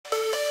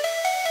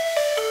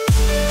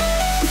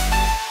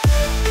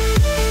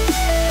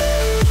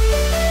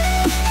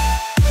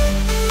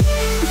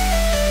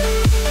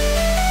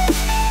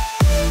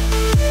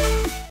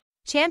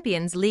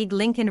Champions League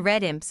Lincoln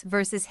Red Imps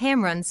vs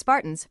Hamrun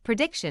Spartans.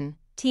 Prediction,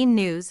 team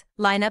news,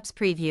 lineups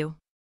preview.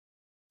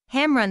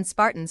 Hamrun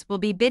Spartans will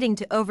be bidding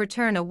to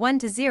overturn a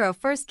 1-0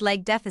 first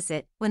leg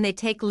deficit when they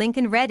take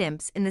Lincoln Red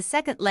Imps in the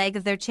second leg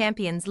of their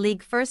Champions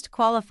League first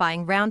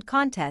qualifying round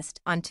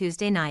contest on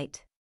Tuesday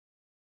night.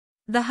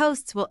 The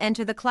hosts will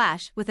enter the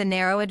clash with a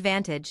narrow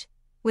advantage,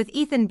 with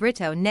Ethan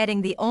Brito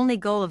netting the only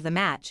goal of the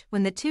match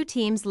when the two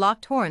teams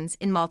locked horns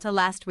in Malta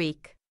last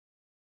week.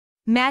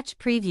 Match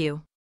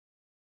preview.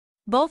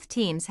 Both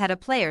teams had a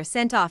player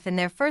sent off in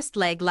their first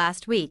leg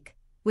last week,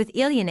 with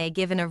Iliane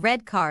given a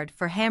red card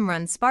for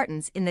Hamrun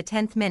Spartans in the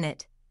 10th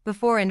minute,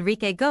 before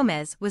Enrique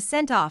Gomez was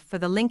sent off for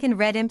the Lincoln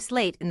Red Imps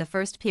late in the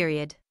first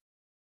period.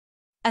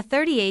 A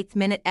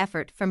 38th-minute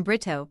effort from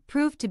Brito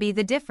proved to be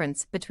the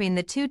difference between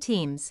the two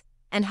teams,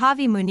 and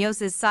Javi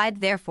Munoz's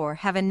side therefore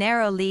have a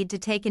narrow lead to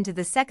take into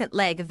the second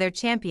leg of their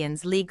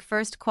Champions League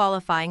first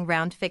qualifying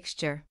round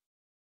fixture.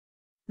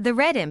 The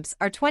Red Imps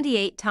are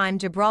 28-time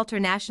Gibraltar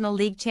National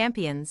League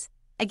champions,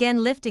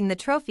 again lifting the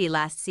trophy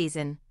last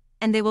season,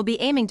 and they will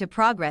be aiming to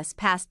progress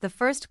past the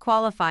first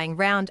qualifying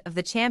round of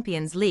the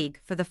Champions League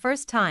for the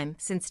first time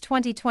since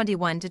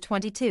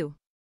 2021-22.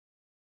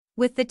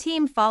 With the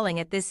team falling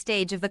at this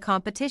stage of the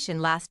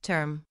competition last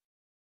term.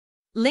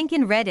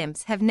 Lincoln Red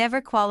Imps have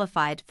never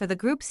qualified for the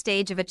group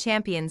stage of a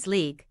Champions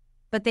League,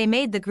 but they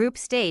made the group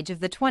stage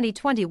of the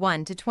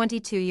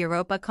 2021-22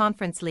 Europa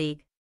Conference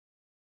League,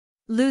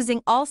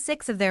 losing all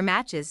 6 of their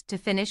matches to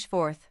finish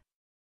 4th.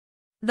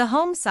 The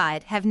home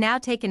side have now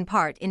taken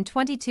part in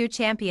 22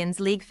 Champions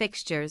League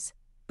fixtures,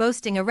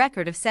 boasting a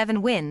record of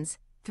 7 wins,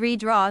 3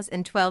 draws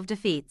and 12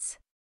 defeats.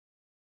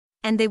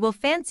 And they will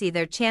fancy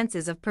their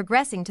chances of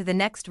progressing to the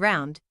next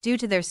round due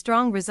to their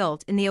strong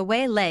result in the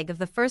away leg of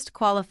the first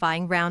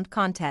qualifying round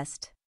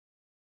contest.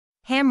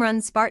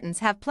 Hamrun Spartans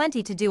have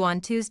plenty to do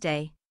on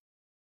Tuesday,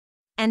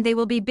 and they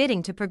will be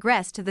bidding to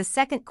progress to the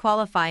second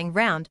qualifying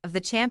round of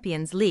the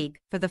Champions League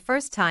for the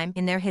first time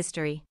in their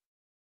history.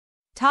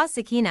 TAS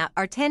Sakina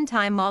are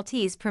 10-time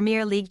Maltese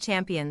Premier League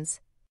champions,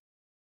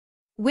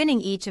 winning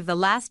each of the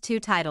last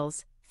 2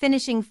 titles,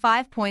 finishing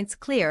 5 points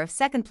clear of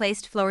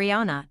second-placed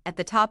Floriana at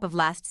the top of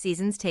last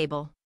season's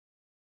table.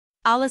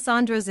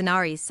 Alessandro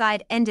Zanari's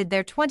side ended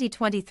their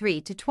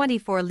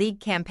 2023-24 league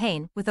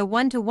campaign with a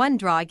 1-1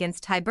 draw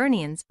against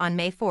Hibernians on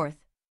May 4.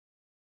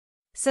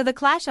 So the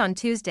clash on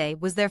Tuesday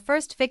was their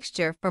first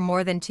fixture for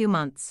more than 2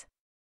 months.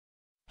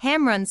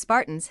 Hamrun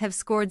Spartans have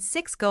scored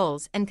 6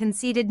 goals and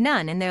conceded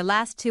none in their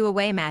last 2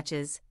 away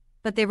matches,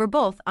 but they were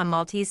both on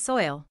Maltese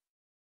soil.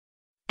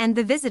 And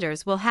the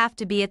visitors will have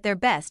to be at their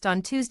best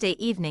on Tuesday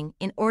evening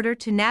in order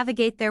to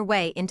navigate their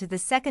way into the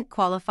second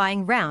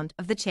qualifying round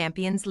of the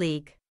Champions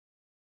League.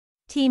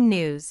 Team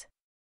news.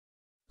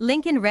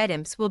 Lincoln Red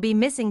Imps will be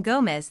missing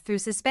Gomez through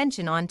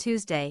suspension on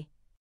Tuesday,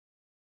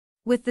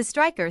 with the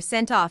striker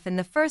sent off in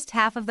the first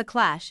half of the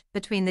clash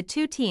between the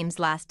two teams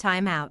last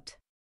time out.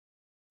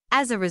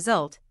 As a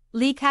result,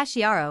 Lee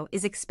Casciaro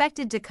is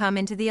expected to come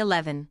into the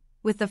 11,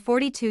 with the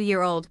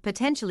 42-year-old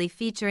potentially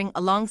featuring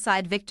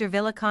alongside Victor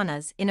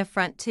Villacanas in a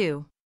front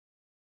 2.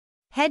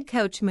 Head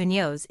coach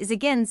Munoz is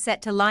again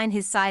set to line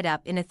his side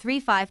up in a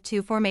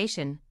 3-5-2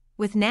 formation,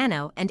 with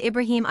Nano and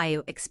Ibrahim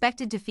Ayu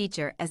expected to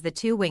feature as the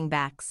 2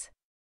 wingbacks.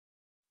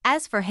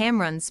 As for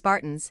Hamrun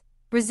Spartans,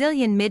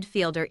 Brazilian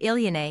midfielder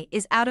Iliane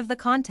is out of the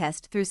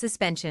contest through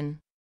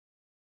suspension,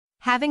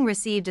 having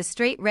received a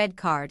straight red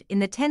card in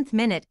the 10th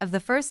minute of the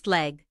first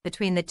leg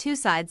between the two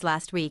sides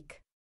last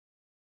week.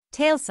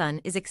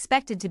 Tailson is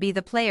expected to be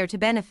the player to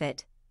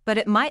benefit, but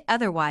it might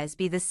otherwise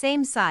be the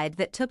same side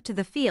that took to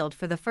the field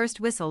for the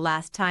first whistle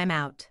last time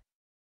out.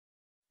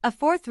 A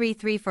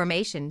 4-3-3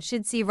 formation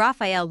should see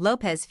Rafael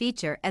Lopez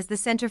feature as the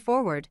center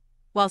forward,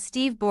 while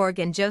Steve Borg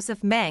and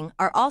Joseph Meng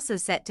are also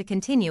set to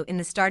continue in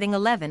the starting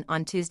 11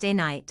 on Tuesday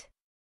night.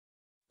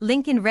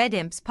 Lincoln Red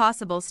Imps'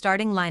 possible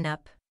starting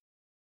lineup: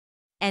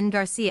 N.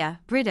 Garcia,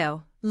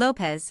 Brito,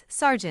 Lopez,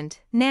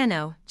 Sargent,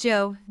 Nano,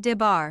 Joe,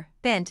 Debar,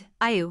 Bent,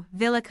 Ayu,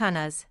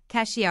 Villacanas,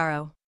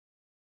 Casciaro.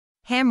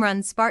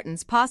 Hamrun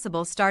Spartans'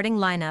 possible starting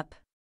lineup: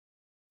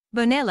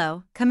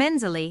 Bonello,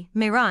 Kamenzali,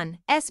 Miran,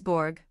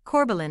 Esborg,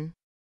 Corbelin.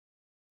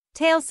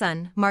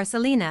 Tailson,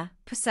 Marcelina,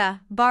 Pusa,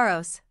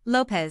 Barros,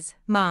 Lopez,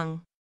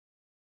 Mang.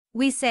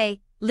 We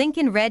say,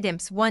 Lincoln Red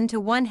Imps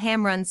 1-1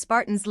 Hamrun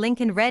Spartans.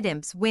 Lincoln Red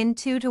Imps win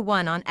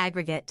 2-1 on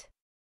aggregate.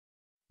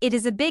 It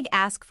is a big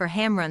ask for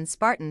Hamrun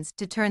Spartans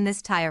to turn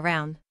this tie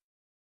around,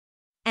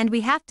 and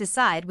we have to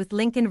side with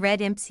Lincoln Red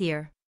Imps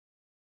here.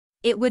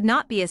 It would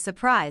not be a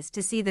surprise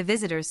to see the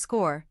visitors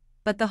score,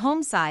 but the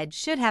home side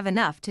should have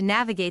enough to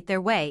navigate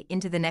their way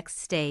into the next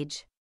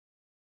stage,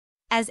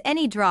 as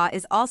any draw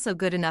is also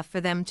good enough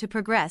for them to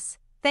progress.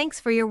 Thanks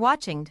for your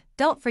watching.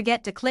 Don't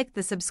forget to click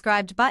the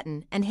subscribed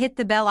button and hit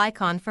the bell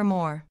icon for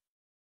more.